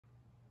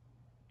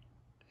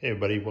Hey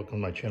everybody, welcome to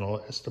my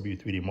channel,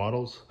 SW3D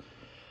Models.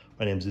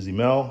 My name is Izzy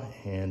Mel,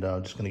 and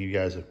I'm just going to give you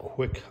guys a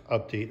quick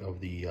update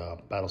of the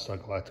Battlestar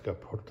Galactica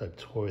prototype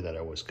toy that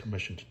I was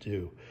commissioned to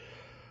do.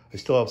 I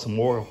still have some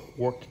more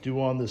work to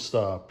do on this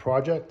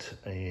project,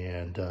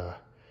 and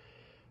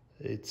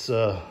it's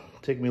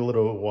taken me a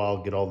little while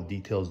to get all the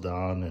details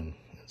down and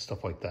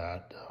stuff like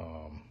that.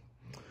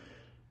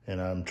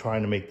 And I'm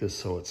trying to make this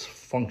so it's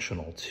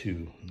functional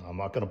too. I'm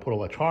not going to put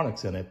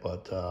electronics in it,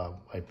 but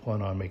I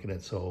plan on making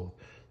it so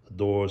the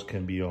doors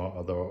can be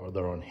on,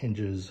 they're on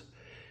hinges,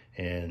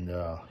 and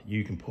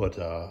you can put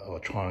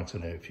electronics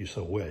in it if you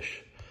so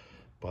wish.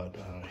 But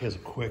here's a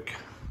quick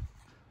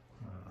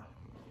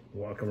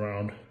walk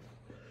around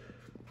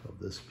of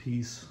this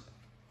piece.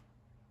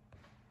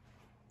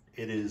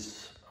 It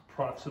is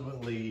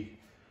approximately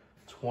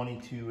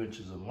 22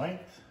 inches in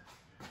length,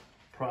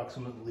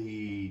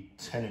 approximately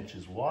 10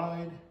 inches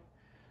wide,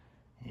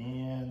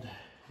 and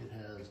it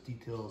has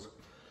details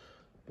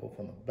both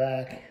on the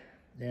back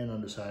and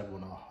underside.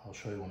 When I'll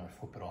show you when I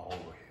flip it all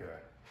over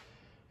here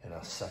in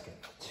a second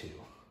or two.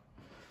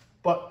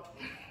 But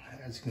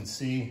as you can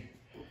see,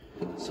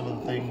 some of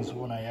the things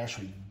when I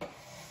actually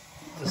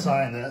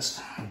designed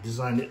this, I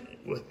designed it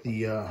with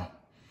the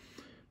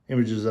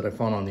images that I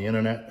found on the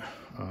internet.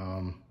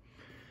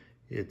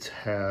 It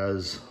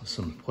has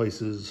some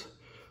places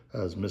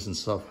as missing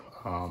stuff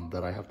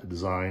that I have to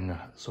design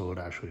so it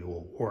actually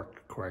will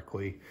work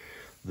correctly.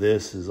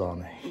 This is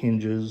on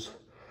hinges.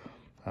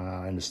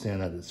 I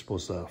understand that it's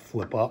supposed to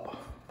flip up,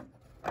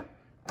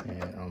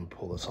 and I'm gonna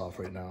pull this off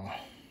right now.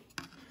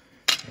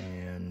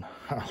 And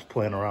I was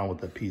playing around with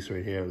that piece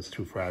right here. It was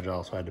too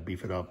fragile, so I had to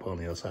beef it up. On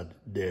the other side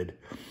it did,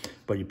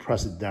 but you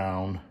press it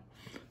down.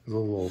 There's a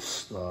little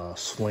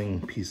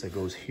sling piece that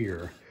goes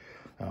here.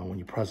 When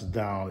you press it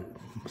down,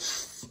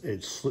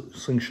 it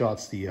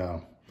slingshots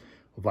the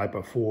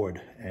Viper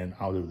forward and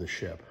out of the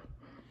ship.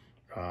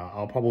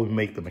 I'll probably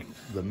make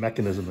the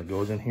mechanism that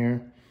goes in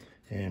here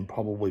and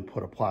probably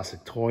put a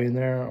plastic toy in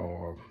there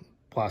or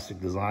plastic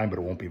design, but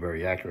it won't be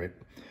very accurate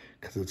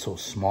because it's so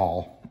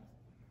small.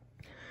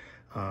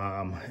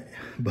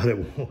 But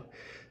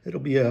it'll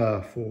be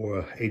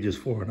for ages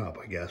 4 and up,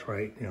 I guess,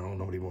 right? You know,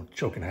 nobody wants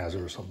choking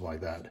hazard or something like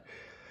that.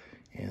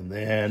 And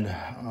then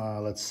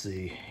let's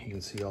see, you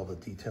can see all the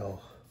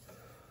detail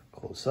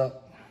close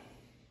up.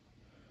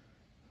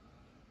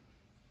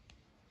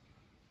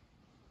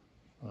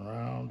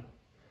 Around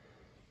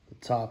the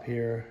top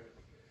here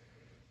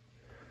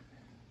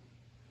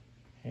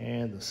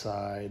and the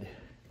side.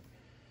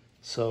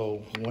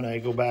 So when I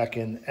go back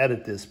and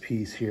edit this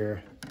piece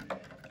here,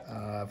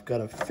 I've got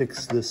to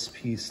fix this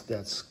piece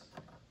that's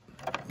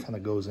kind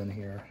of goes in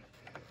here.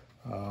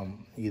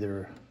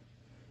 Either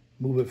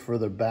move it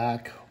further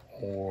back,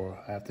 or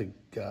I have to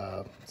give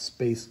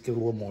a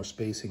little more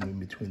spacing in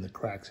between the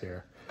cracks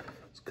here,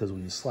 because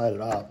when you slide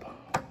it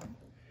up,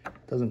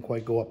 doesn't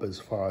quite go up as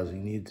far as you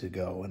need to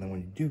go, and then when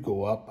you do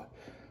go up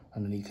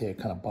underneath here, it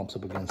kind of bumps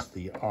up against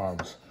the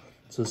arms.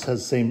 So this has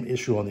the same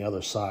issue on the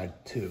other side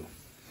too.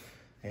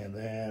 And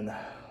then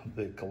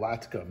the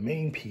Galactica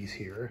main piece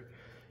here,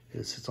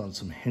 it sits on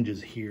some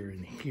hinges here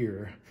and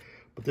here,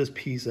 but this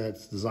piece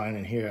that's designed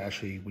in here,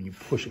 actually when you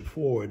push it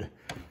forward,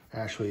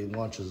 actually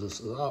launches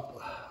this up,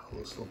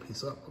 this little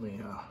piece up. Let me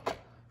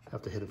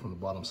have to hit it from the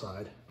bottom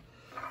side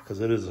because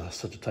it is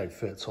such a tight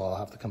fit, so I'll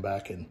have to come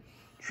back and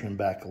trim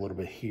back a little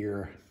bit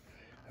here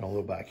and a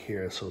little back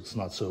here so it's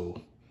not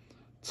so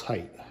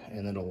tight,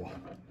 and then it'll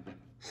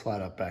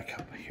slide up back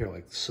up here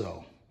like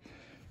so.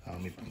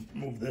 Let me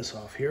move this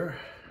off here.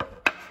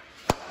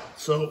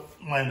 So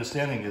my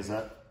understanding is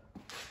that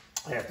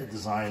I have to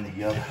design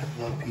the other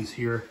piece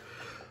here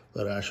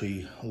that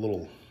actually a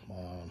little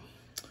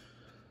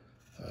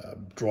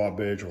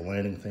drawbridge or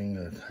landing thing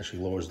that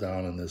actually lowers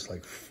down, and there's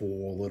like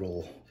 4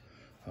 little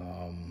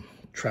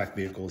track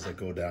vehicles that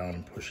go down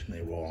and push, and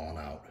they roll on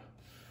out.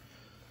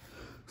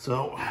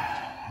 So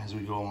as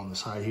we go on the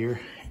side here,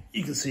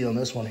 you can see on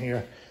this one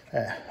here,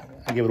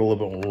 I give it a little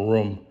bit more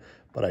room,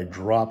 but I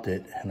dropped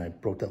it and I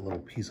broke that little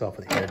piece off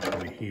of the edge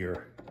over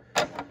here.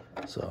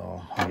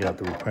 So I'm gonna have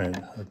to reprint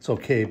it. It's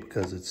okay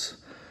because it's,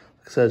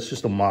 like I said, it's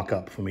just a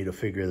mock-up for me to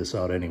figure this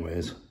out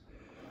anyways.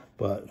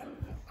 But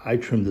I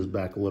trimmed this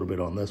back a little bit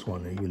on this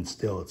one, and even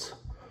still it's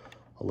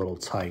a little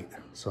tight.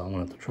 So I'm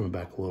gonna have to trim it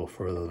back a little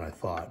further than I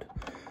thought.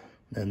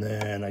 And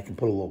then I can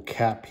put a little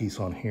cap piece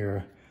on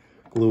here,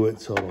 glue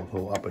it so it'll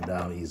go up and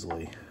down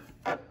easily.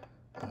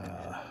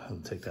 I'll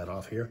take that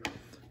off here.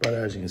 But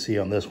as you can see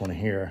on this one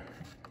here,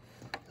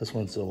 this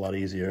one's a lot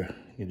easier.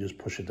 You just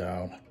push it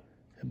down,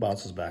 it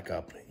bounces back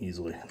up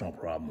easily, no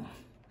problem.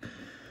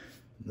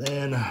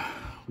 Then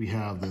we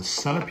have this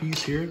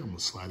centerpiece here. I'm gonna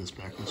slide this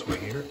back this way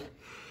here.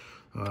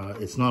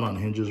 It's not on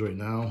hinges right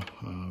now.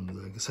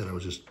 Like I said, I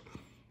was just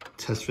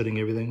test fitting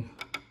everything,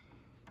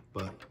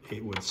 but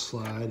it would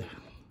slide.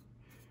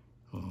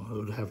 It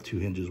would have 2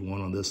 hinges,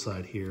 one on this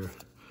side here,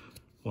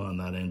 one on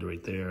that end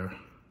right there,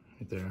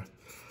 right there.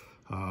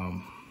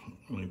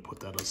 Let me put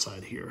that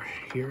aside here.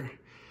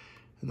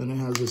 And then it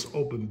has this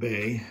open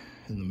bay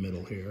in the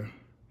middle here.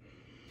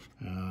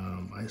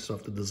 I still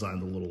have to design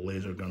the little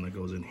laser gun that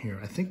goes in here.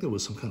 I think there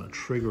was some kind of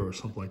trigger or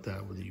something like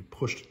that where you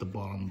pushed the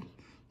bottom,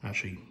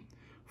 actually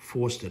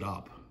forced it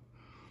up.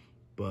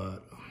 But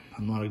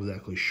I'm not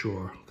exactly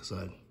sure because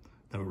I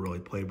never really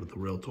played with the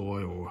real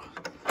toy or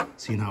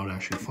seen how it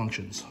actually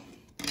functions.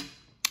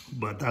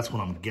 But that's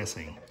what I'm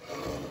guessing.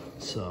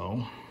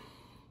 So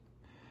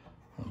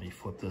let me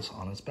flip this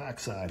on its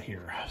backside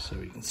here so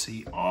you can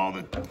see all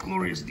the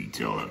glorious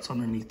detail that's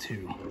underneath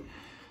too.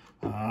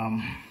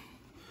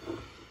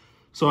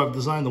 So I've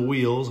designed the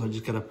wheels. I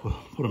just gotta put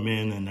them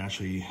in and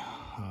actually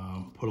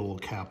put a little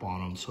cap on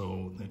them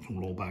so they can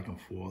roll back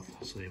and forth.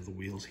 So you have the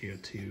wheels here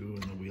too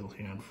and the wheel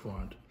here in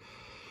front.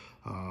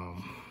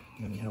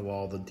 And you have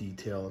all the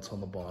detail that's on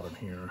the bottom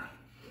here,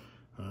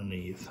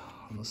 underneath,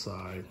 on the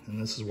side.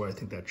 And this is where I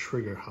think that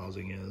trigger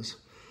housing is.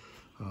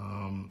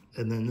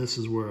 And then this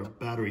is where a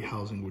battery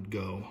housing would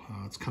go.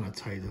 It's kind of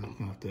tight. I'm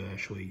gonna have to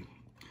actually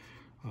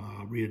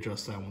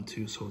readjust that one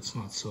too so it's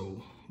not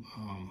so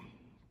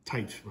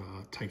tight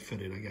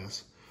fitted, I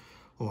guess,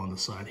 along the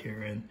side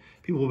here. And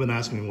people have been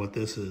asking me what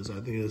this is.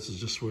 I think this is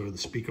just where the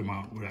speaker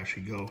mount would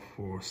actually go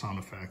for sound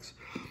effects.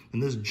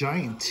 And this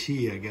giant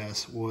T, I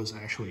guess, was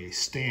actually a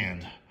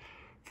stand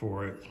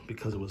for it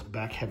because it was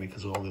back heavy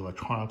because all the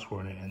electronics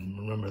were in it. And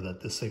remember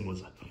that this thing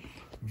was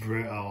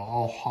very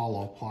all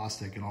hollow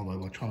plastic and all the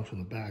electronics in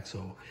the back.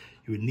 So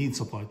you would need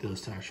something like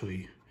this to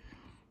actually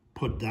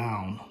put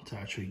down to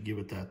actually give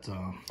it that,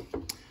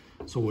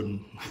 so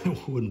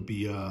it wouldn't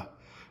be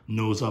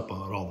nose up at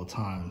all the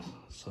time.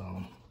 So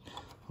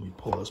let me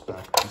pull this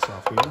back piece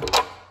off here.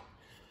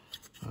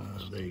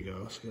 There you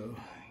go. So you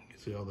can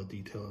see all the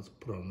detail that's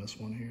put on this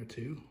one here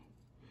too.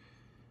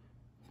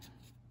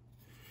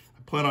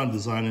 I plan on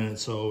designing it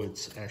so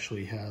it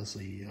actually has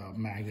the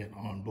magnet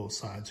on both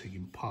sides so you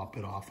can pop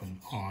it off and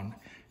on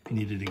if you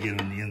needed to get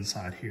on the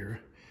inside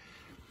here.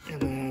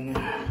 And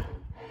then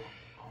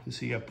you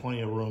see you got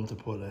plenty of room to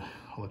put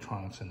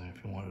electronics in there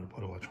if you wanted to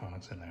put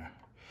electronics in there.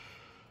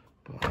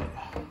 But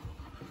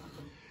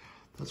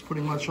that's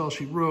pretty much all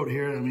she wrote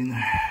here. I mean,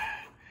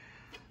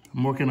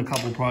 I'm working a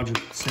couple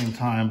projects at the same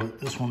time, but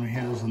this one right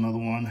here is another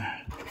one.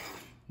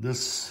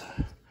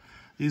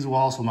 These were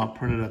also not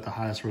printed at the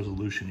highest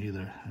resolution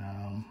either.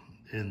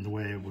 And the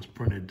way it was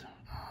printed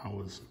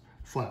was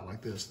flat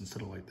like this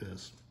instead of like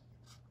this.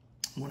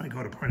 When I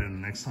go to print it the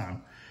next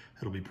time,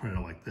 it'll be printed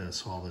like this.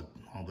 So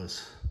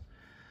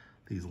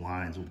these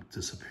lines will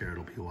disappear.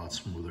 It'll be a lot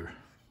smoother.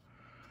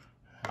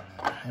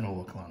 And it'll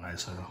look a lot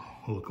nicer.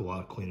 It'll look a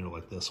lot cleaner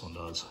like this one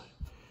does.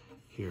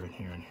 Here and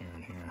here and here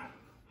and here.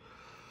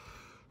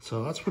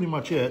 So that's pretty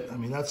much it. I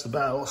mean, that's the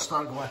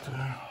Battlestar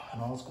Galactica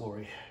in all its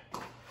glory.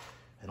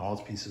 In all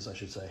its pieces, I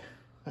should say.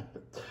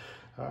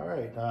 All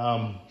right.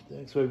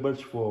 Thanks very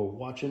much for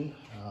watching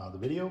the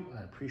video.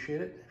 I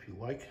appreciate it. If you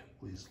like,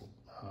 please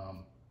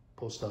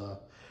post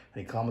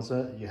any comments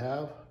that you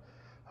have,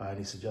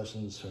 any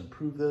suggestions to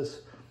improve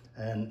this.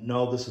 And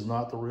no, this is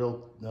not the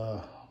real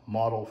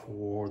model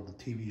for the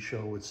TV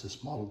show. It's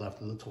just modeled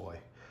after the toy.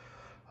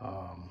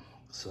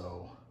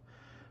 So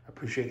I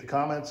appreciate the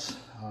comments.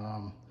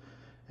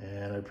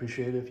 And I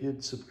appreciate it if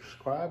you'd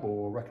subscribe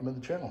or recommend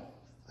the channel.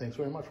 Thanks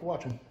very much for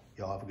watching.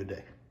 Y'all have a good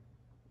day.